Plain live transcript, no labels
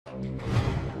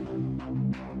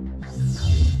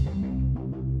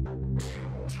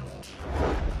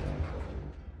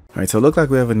Alright, so it looks like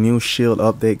we have a new Shield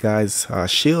update, guys.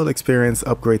 Shield Experience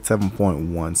Upgrade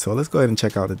 7.1. So let's go ahead and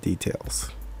check out the details.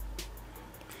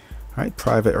 Alright,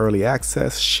 Private Early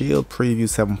Access, Shield Preview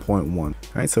 7.1.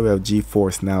 Alright, so we have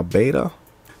GeForce Now Beta.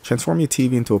 Transform your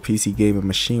TV into a PC gaming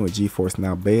machine with GeForce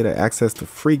Now Beta. Access to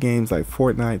free games like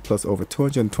Fortnite, plus over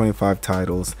 225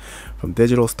 titles from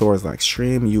digital stores like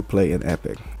Stream, Uplay, and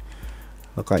Epic.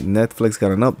 Look like Netflix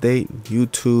got an update,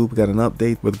 YouTube got an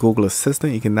update. With Google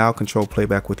Assistant, you can now control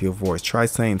playback with your voice. Try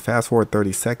saying fast forward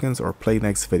 30 seconds or play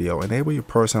next video. Enable your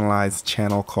personalized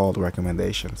channel called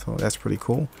recommendation. So that's pretty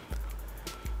cool.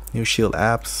 New Shield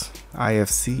apps,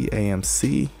 IFC,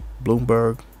 AMC,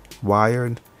 Bloomberg,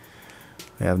 Wired.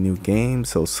 We have new games,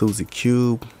 so Suzy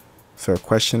Cube, Sir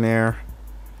Questionnaire.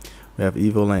 We have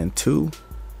Evoland 2,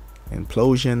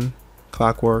 Implosion,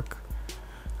 Clockwork,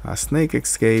 Snake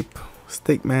Escape,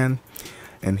 Stickman,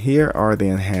 and here are the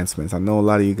enhancements. I know a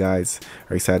lot of you guys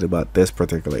are excited about this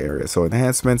particular area. So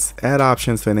enhancements, add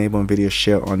options to enable Nvidia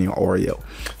share on your Oreo.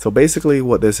 So basically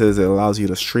what this is, it allows you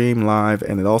to stream live,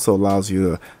 and it also allows you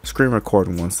to screen record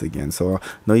once again. So I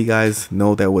know you guys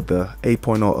know that with the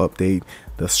 8.0 update,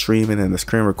 the streaming and the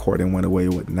screen recording went away.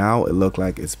 With now it looked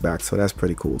like it's back, so that's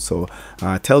pretty cool. So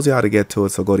it tells you how to get to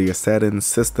it. So go to your settings,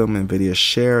 system, Nvidia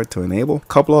share to enable. A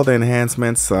couple other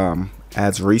enhancements,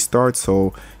 adds restart,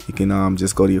 so you can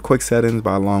just go to your quick settings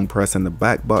by long pressing the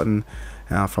back button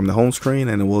from the home screen,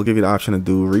 and it will give you the option to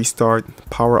do restart,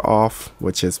 power off,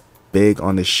 which is big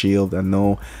on the Shield. I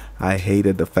know I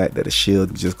hated the fact that the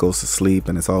Shield just goes to sleep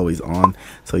and it's always on,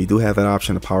 so you do have that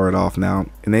option to power it off now.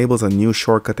 Enables a new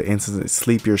shortcut to instantly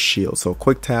sleep your Shield, so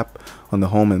quick tap on the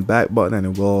home and back button and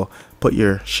it will put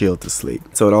your Shield to sleep.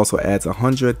 So it also adds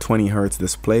 120 Hz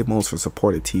display modes for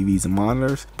supported TVs and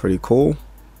monitors. Pretty cool.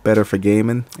 Better for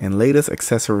gaming, and latest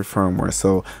accessory firmware.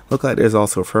 So look like there's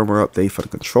also a firmware update for the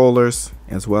controllers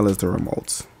as well as the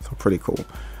remotes. So pretty cool.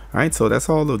 All right, so that's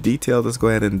all the details. Let's go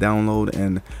ahead and download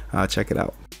and check it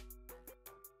out.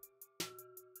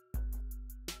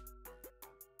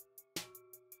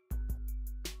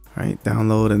 All right,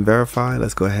 download and verify.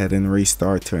 Let's go ahead and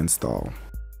restart to install.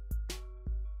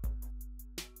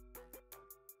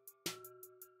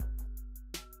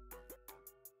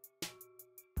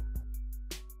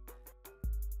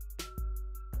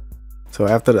 So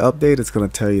after the update, it's going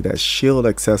to tell you that Shield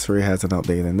accessory has an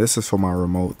update, and this is for my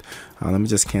remote. Let me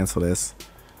just cancel this,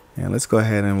 and let's go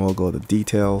ahead and we'll go to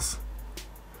details.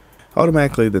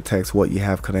 Automatically detects what you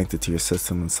have connected to your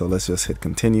system, and so let's just hit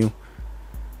continue,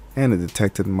 and it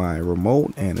detected my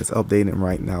remote, and it's updating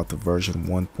right now to version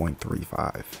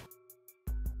 1.35.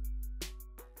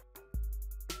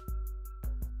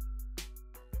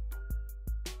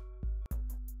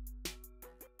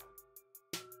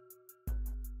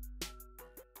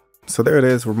 So there it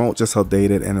is, remote just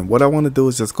updated, and what I want to do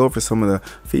is just go over some of the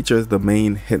features, the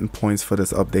main hitting points for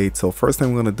this update. So first thing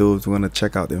we're going to do is we're going to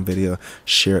check out the Nvidia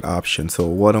shared option. So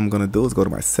what I'm going to do is go to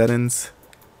my settings,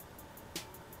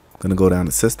 I'm going to go down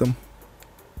to system,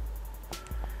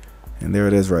 and there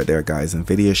it is right there, guys,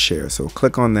 Nvidia share. So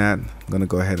click on that. I'm going to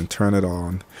go ahead and turn it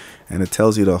on, and it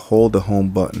tells you to hold the home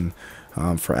button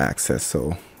for access.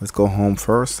 So let's go home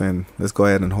first, and let's go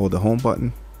ahead and hold the home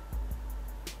button.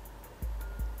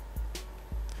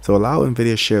 So allow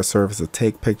Nvidia share service to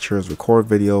take pictures, record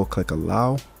video, click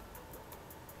allow.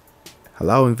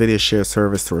 Allow Nvidia share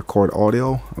service to record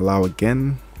audio, allow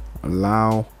again,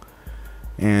 allow.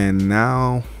 And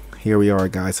now here we are,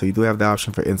 guys. So you do have the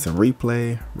option for instant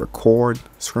replay, record,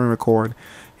 screen record,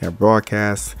 you have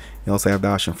broadcast. You also have the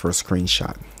option for a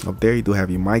screenshot. Up there you do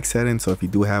have your mic settings, so if you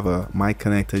do have a mic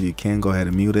connected, you can go ahead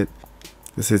and mute it.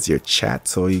 This is your chat,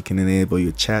 so you can enable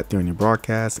your chat during your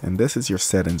broadcast, and this is your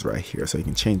settings right here. So you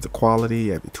can change the quality,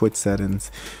 you have your Twitch settings,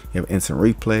 you have instant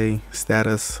replay,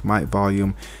 status, mic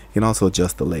volume. You can also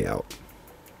adjust the layout.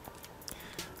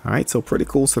 All right, so pretty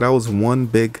cool. So that was one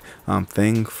big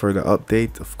thing for the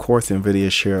update. Of course,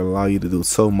 Nvidia share allow you to do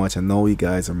so much. I know you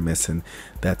guys are missing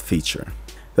that feature.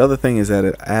 The other thing is that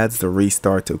it adds the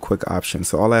restart to a quick option.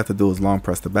 So all I have to do is long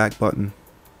press the back button,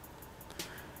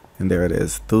 and there it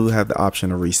is. Do have the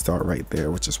option to restart right there,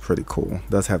 which is pretty cool.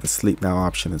 It does have the sleep now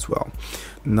option as well.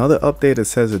 Another update, it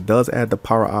says it does add the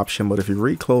power option, but if you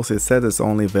read close, it says it's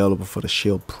only available for the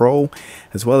Shield Pro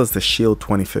as well as the Shield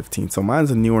 2015. So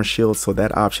mine's a newer Shield, so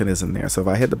that option isn't there. So if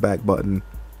I hit the back button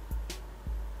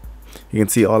you can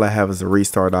see all I have is a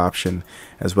restart option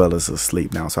as well as a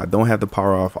sleep now. So I don't have the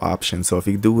power off option. So if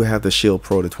you do have the Shield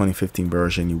Pro, the 2015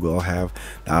 version, you will have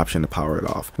the option to power it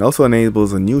off. It also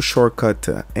enables a new shortcut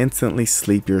to instantly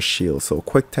sleep your Shield. So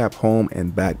quick tap home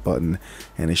and back button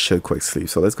and it should quick sleep.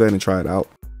 So let's go ahead and try it out.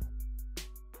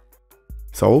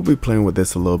 So I will be playing with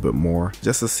this a little bit more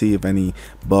just to see if any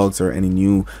bugs or any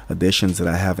new additions that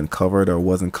I haven't covered or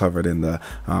wasn't covered in the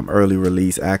early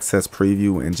release access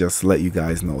preview, and just let you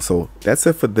guys know. So that's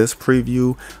it for this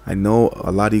preview. I know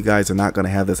a lot of you guys are not going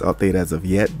to have this update as of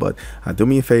yet, but do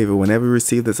me a favor, whenever you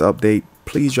receive this update,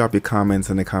 please drop your comments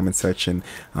in the comment section.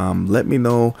 Let me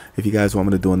know if you guys want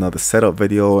me to do another setup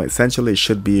video. Essentially, it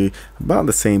should be about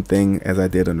the same thing as I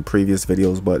did in the previous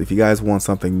videos, but if you guys want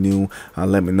something new,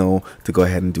 let me know to go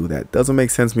ahead and do that. Doesn't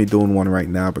make sense me doing one right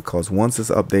now, because once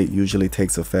this update usually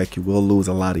takes effect, you will lose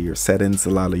a lot of your settings, a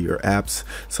lot of your apps.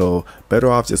 So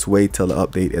better off just wait till the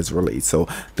update is released. So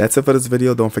that's it for this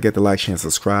video. Don't forget to like, share, and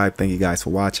subscribe. Thank you guys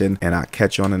for watching, and I'll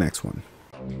catch you on the next one.